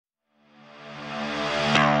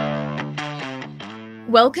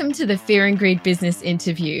Welcome to the Fear and Greed Business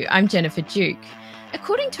Interview. I'm Jennifer Duke.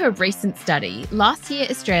 According to a recent study, last year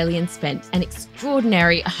Australians spent an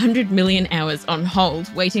extraordinary 100 million hours on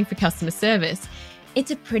hold waiting for customer service.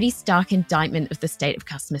 It's a pretty stark indictment of the state of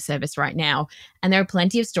customer service right now, and there are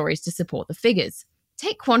plenty of stories to support the figures.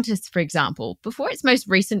 Take Qantas, for example. Before its most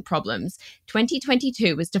recent problems,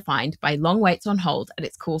 2022 was defined by long waits on hold at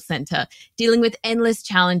its call centre, dealing with endless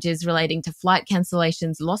challenges relating to flight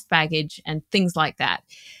cancellations, lost baggage, and things like that.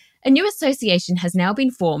 A new association has now been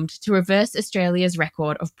formed to reverse Australia's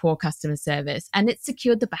record of poor customer service, and it's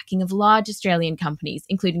secured the backing of large Australian companies,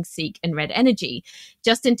 including Seek and Red Energy.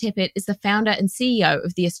 Justin Tippett is the founder and CEO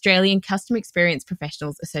of the Australian Customer Experience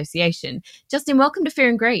Professionals Association. Justin, welcome to Fear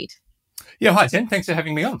and Greed. Yeah, hi, Jen. Thanks for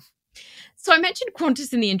having me on. So I mentioned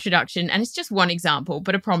Qantas in the introduction, and it's just one example,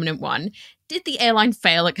 but a prominent one. Did the airline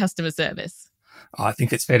fail at customer service? I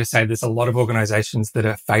think it's fair to say there's a lot of organisations that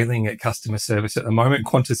are failing at customer service at the moment.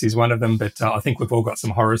 Qantas is one of them, but I think we've all got some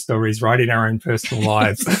horror stories right in our own personal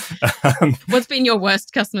lives. What's been your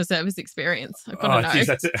worst customer service experience? I've got to know.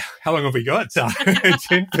 Geez, how long have we got? Jen?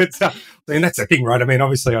 And that's the thing, right? I mean,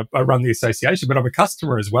 obviously I run the association, but I'm a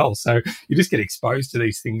customer as well. So you just get exposed to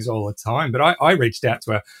these things all the time. But I reached out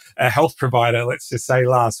to a health provider, let's just say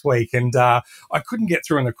last week, and I couldn't get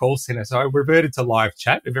through in the call centre. So I reverted to live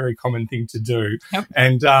chat, a very common thing to do. Yep.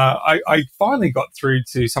 And I finally got through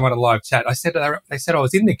to someone at live chat. They said I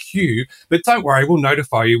was in the queue, but don't worry, we'll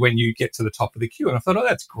notify you when you get to the top of the queue. And I thought, oh,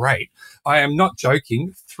 that's great. I am not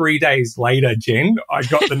joking. 3 days later, Jen, I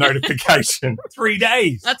got the notification. 3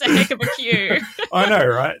 days. That's a heck of a queue. I know,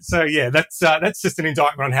 right? So yeah, that's just an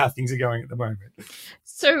indictment on how things are going at the moment.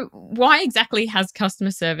 So why exactly has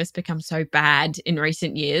customer service become so bad in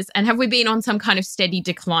recent years? And have we been on some kind of steady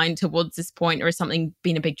decline towards this point, or has something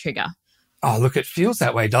been a big trigger? Oh, look, it feels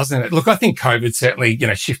that way, doesn't it? Look, I think COVID certainly,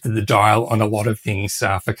 shifted the dial on a lot of things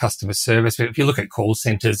for customer service. But if you look at call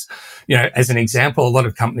centres, as an example, a lot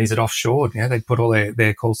of companies had offshored. They put all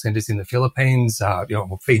their call centres in the Philippines,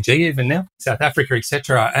 Fiji even now, South Africa,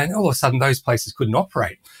 etc. And all of a sudden, those places couldn't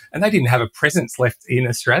operate, and they didn't have a presence left in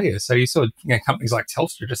Australia. So you saw companies like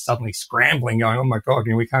Telstra just suddenly scrambling, going, "Oh my God,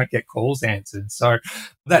 we can't get calls answered." So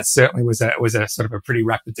that certainly was a sort of a pretty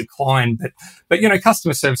rapid decline. But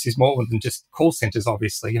customer service is more than just call centers,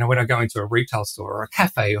 obviously. When I go into a retail store or a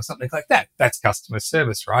cafe or something like that, that's customer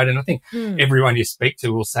service, right? And I think everyone you speak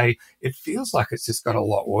to will say it feels like it's just got a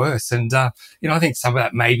lot worse. And, I think some of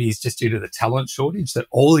that maybe is just due to the talent shortage that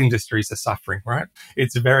all industries are suffering, right?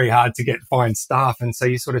 It's very hard to find staff. And so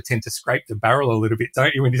you sort of tend to scrape the barrel a little bit,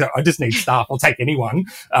 don't you? When you say, I just need staff, I'll take anyone,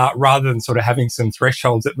 rather than sort of having some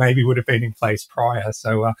thresholds that maybe would have been in place prior.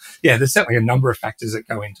 So, there's certainly a number of factors that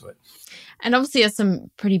go into it. And obviously there's some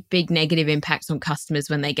pretty big negative impacts on customers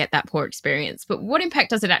when they get that poor experience. But what impact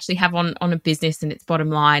does it actually have on a business and its bottom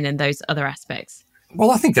line and those other aspects?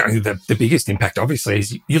 Well, I think the biggest impact, obviously,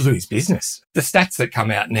 is you lose business. The stats that come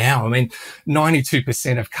out now,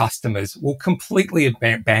 92% of customers will completely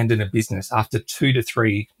abandon a business after 2 to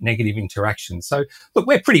 3 negative interactions. So, look,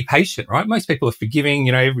 we're pretty patient, right? Most people are forgiving.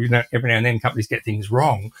 Every now and then companies get things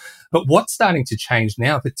wrong. But what's starting to change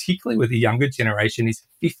now, particularly with the younger generation, is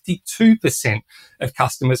 52% of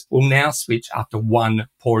customers will now switch after one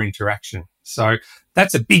poor interaction. So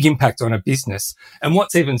that's a big impact on a business. And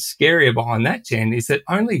what's even scarier behind that, Jen, is that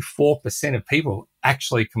only 4% of people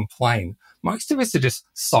actually complain. Most of us are just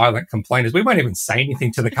silent complainers. We won't even say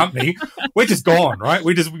anything to the company. We're just gone, right?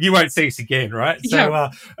 You won't see us again, right? Yeah.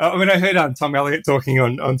 So, I heard Tom Elliott talking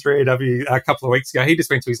on 3AW a couple of weeks ago. He just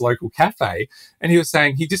went to his local cafe and he was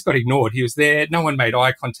saying he just got ignored. He was there. No one made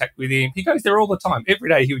eye contact with him. He goes there all the time. Every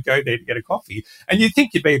day he would go there to get a coffee. And you'd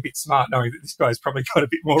think you'd be a bit smart knowing that this guy's probably got a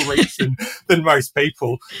bit more reach than most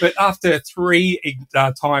people. But after 3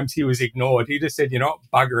 times he was ignored, he just said,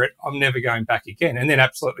 bugger it. I'm never going back again. And then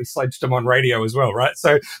absolutely sledged him on radio as well, right?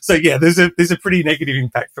 So yeah, there's a pretty negative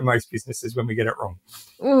impact for most businesses when we get it wrong.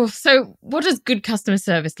 Oh, so what does good customer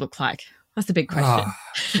service look like? That's a big question. Oh,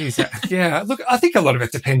 geez, yeah. Look, I think a lot of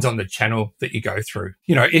it depends on the channel that you go through.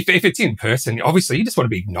 If it's in person, obviously you just want to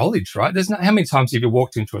be acknowledged, right? How many times have you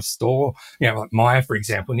walked into a store, like Myer, for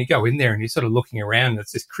example, and you go in there and you're sort of looking around and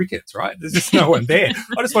it's just crickets, right? There's just no one there.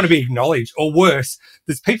 I just want to be acknowledged. Or worse,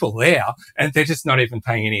 there's people there and they're just not even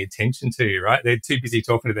paying any attention to you, right? They're too busy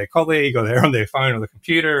talking to their colleague or they're on their phone or the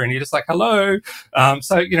computer and you're just like, hello.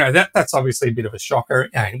 So that's obviously a bit of a shocker.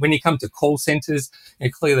 And when you come to call centers,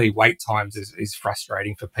 clearly wait times is frustrating.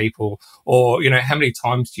 frustrating for people. Or, how many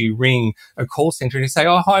times do you ring a call center and you say,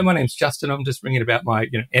 oh, hi, my name's Justin. I'm just ringing about my,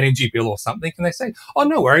 energy bill or something. And they say, oh,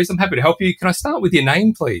 no worries. I'm happy to help you. Can I start with your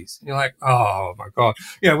name, please? And you're like, oh my God,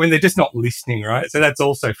 when they're just not listening, right? So that's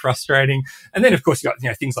also frustrating. And then of course you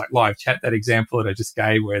got, things like live chat, that example that I just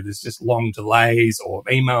gave where there's just long delays or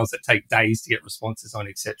emails that take days to get responses on,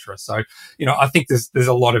 etc. So, I think there's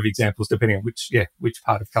a lot of examples depending on which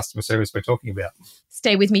part of customer service we're talking about.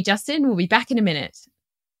 Stay with me, Justin. We'll be back in a minute.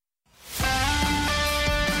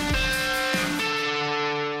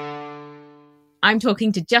 I'm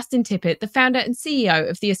talking to Justin Tippett, the founder and CEO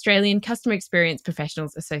of the Australian Customer Experience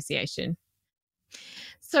Professionals Association.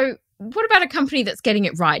 So what about a company that's getting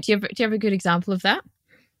it right? Do you have a good example of that?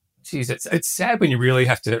 Geez, it's sad when you really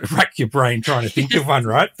have to rack your brain trying to think of one,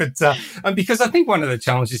 right? But because I think one of the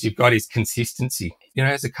challenges you've got is consistency.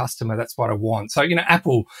 As a customer, that's what I want. So,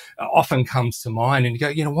 Apple often comes to mind and you go,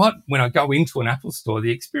 you know what? When I go into an Apple store,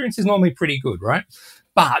 the experience is normally pretty good, right?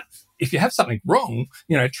 But if you have something wrong,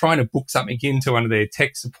 trying to book something into one of their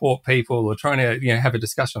tech support people or trying to, have a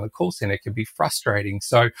discussion on the call center can be frustrating.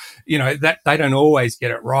 So, that they don't always get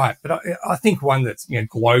it right. But I think one that's,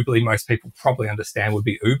 globally most people probably understand would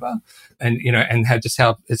be Uber and how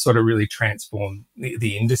it sort of really transformed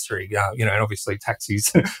the industry. And obviously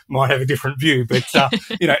taxis might have a different view, but,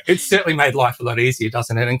 it's certainly made life a lot easier,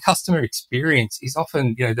 doesn't it? And customer experience is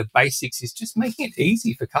often, the basics is just making it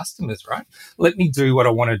easy for customers, right? Let me do what I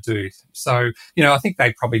want to do. So, I think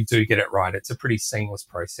they probably do get it right. It's a pretty seamless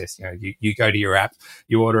process. You go to your app,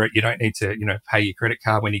 you order it. You don't need to, pay your credit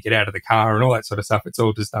card when you get out of the car and all that sort of stuff. It's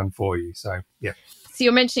all just done for you. So, yeah. So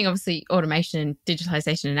you're mentioning obviously automation and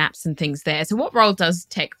digitalization and apps and things there. So what role does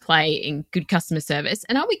tech play in good customer service?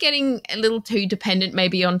 And are we getting a little too dependent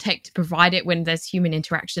maybe on tech to provide it when there's human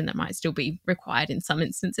interaction that might still be required in some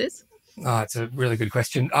instances? Oh, it's a really good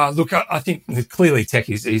question. Look, I think clearly tech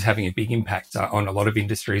is having a big impact on a lot of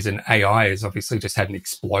industries, and AI has obviously just had an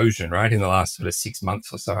explosion, right, in the last sort of 6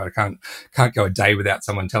 months or so. I can't go a day without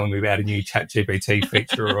someone telling me about a new ChatGPT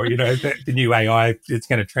feature or, the new AI that's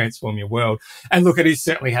going to transform your world. And look, it is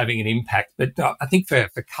certainly having an impact. But I think for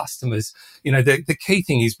customers, the key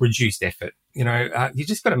thing is reduced effort. You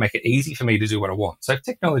just got to make it easy for me to do what I want. So if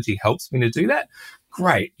technology helps me to do that,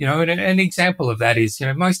 great. And an example of that is,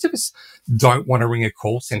 most of us don't want to ring a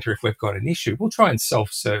call center if we've got an issue. We'll try and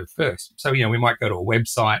self-serve first. So, we might go to a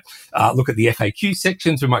website, look at the FAQ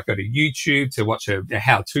sections. We might go to YouTube to watch a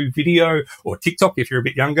how-to video or TikTok if you're a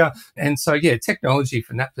bit younger. And so, technology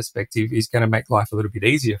from that perspective is going to make life a little bit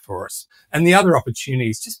easier for us. And the other opportunity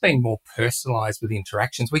is just being more personalized with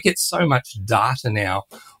interactions. We get so much data now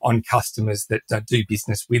on customers that do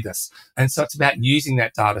business with us. And so it's about using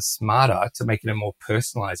that data smarter to make it a more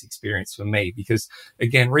personalized experience for me, because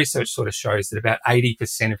again, research sort of shows that about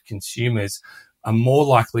 80% of consumers are more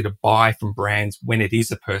likely to buy from brands when it is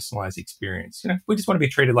a personalized experience. We just want to be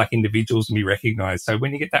treated like individuals and be recognized. So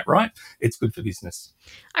when you get that right, it's good for business.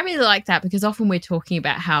 I really like that, because often we're talking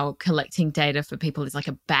about how collecting data for people is like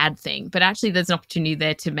a bad thing, but actually there's an opportunity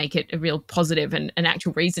there to make it a real positive and an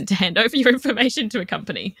actual reason to hand over your information to a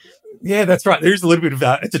company. Yeah, that's right. There's a little bit of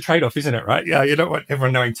it's a trade-off, isn't it? Right? Yeah, you don't want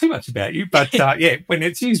everyone knowing too much about you, but when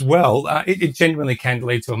it's used well, it genuinely can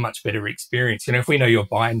lead to a much better experience. If we know your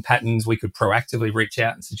buying patterns, we could proactively reach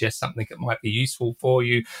out and suggest something that might be useful for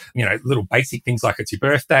you. Little basic things like it's your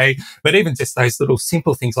birthday, but even just those little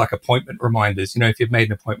simple things like appointment reminders. If you've made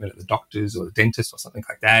an appointment at the doctor's or the dentist or something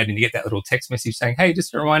like that, and you get that little text message saying, "Hey,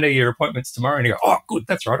 just a reminder, your appointment's tomorrow," and you go, "Oh, good,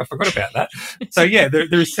 that's right, I forgot about that." So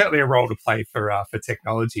there is certainly a role to play for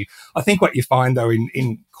technology. I think what you find, though,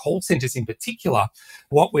 in call centers in particular,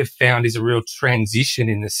 what we've found is a real transition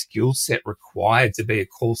in the skill set required to be a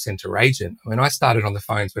call center agent. I mean, I started on the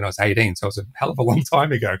phones when I was 18, so it was a hell of a long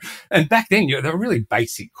time ago. And back then, they were really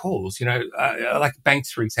basic calls, like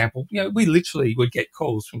banks, for example. We literally would get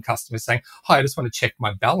calls from customers saying, "Hi, I just want to check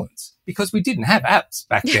my balance," because we didn't have apps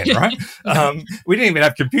back then, right? We didn't even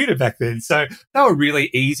have computer back then. So they were really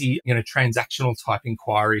easy, transactional type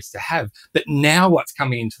inquiries to have. But now what's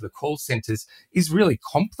coming into the call centers is really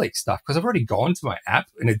complex stuff, because I've already gone to my app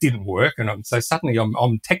and it didn't work. And so suddenly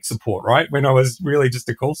I'm tech support, right? When I was really just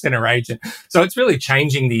a call center agent. So it's really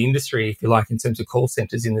changing the industry, if you like, in terms of call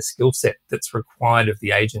centers in the skill set that's required of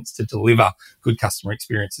the agents to deliver good customer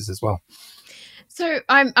experiences as well. So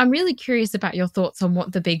I'm really curious about your thoughts on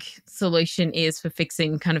what the big solution is for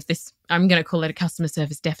fixing kind of this, I'm going to call it a customer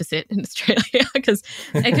service deficit in Australia, because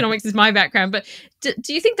economics is my background. But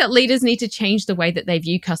do you think that leaders need to change the way that they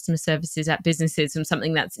view customer services at businesses from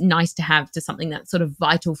something that's nice to have to something that's sort of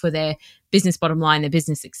vital for their business bottom line, their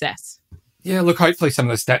business success? Yeah, look, hopefully some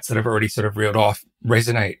of the stats that I've already sort of reeled off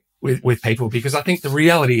resonate with people, because I think the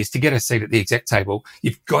reality is to get a seat at the exec table,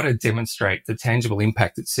 you've got to demonstrate the tangible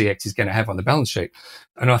impact that CX is going to have on the balance sheet.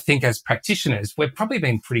 And I think as practitioners, we've probably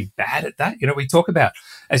been pretty bad at that. We talk about,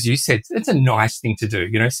 as you said, it's a nice thing to do.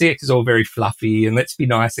 CX is all very fluffy and let's be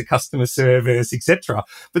nice at customer service, etc.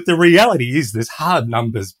 But the reality is there's hard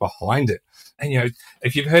numbers behind it. And,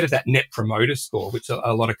 if you've heard of that net promoter score, which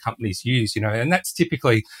a lot of companies use, and that's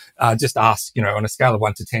typically just ask, on a scale of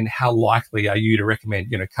 1 to 10, how likely are you to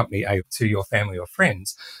recommend, company A to your family or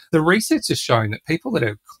friends? The research has shown that people that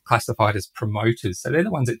are classified as promoters, so they're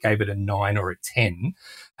the ones that gave it a 9 or a 10,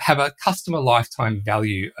 have a customer lifetime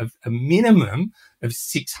value of a minimum of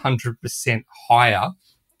 600% higher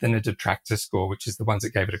than a detractor score, which is the ones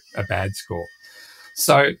that gave it a bad score.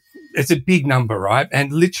 So it's a big number, right?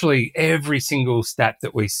 And literally every single stat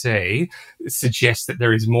that we see suggests that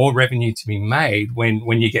there is more revenue to be made when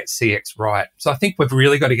you get CX right. So I think we've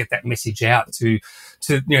really got to get that message out to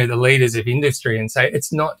the leaders of industry and say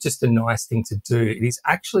it's not just a nice thing to do. It is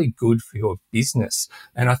actually good for your business.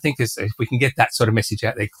 And I think if we can get that sort of message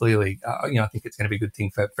out there clearly, I think it's going to be a good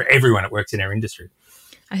thing for everyone that works in our industry.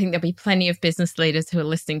 I think there'll be plenty of business leaders who are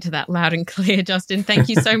listening to that loud and clear. Justin, thank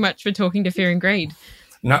you so much for talking to Fear and Greed.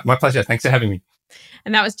 No, my pleasure. Thanks for having me.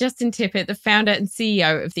 And that was Justin Tippett, the founder and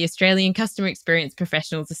CEO of the Australian Customer Experience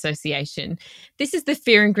Professionals Association. This is the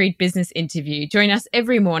Fear and Greed Business Interview. Join us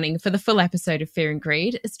every morning for the full episode of Fear and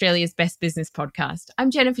Greed, Australia's best business podcast.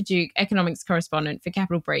 I'm Jennifer Duke, economics correspondent for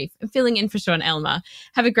Capital Brief, and filling in for Sean Elmer.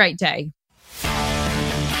 Have a great day.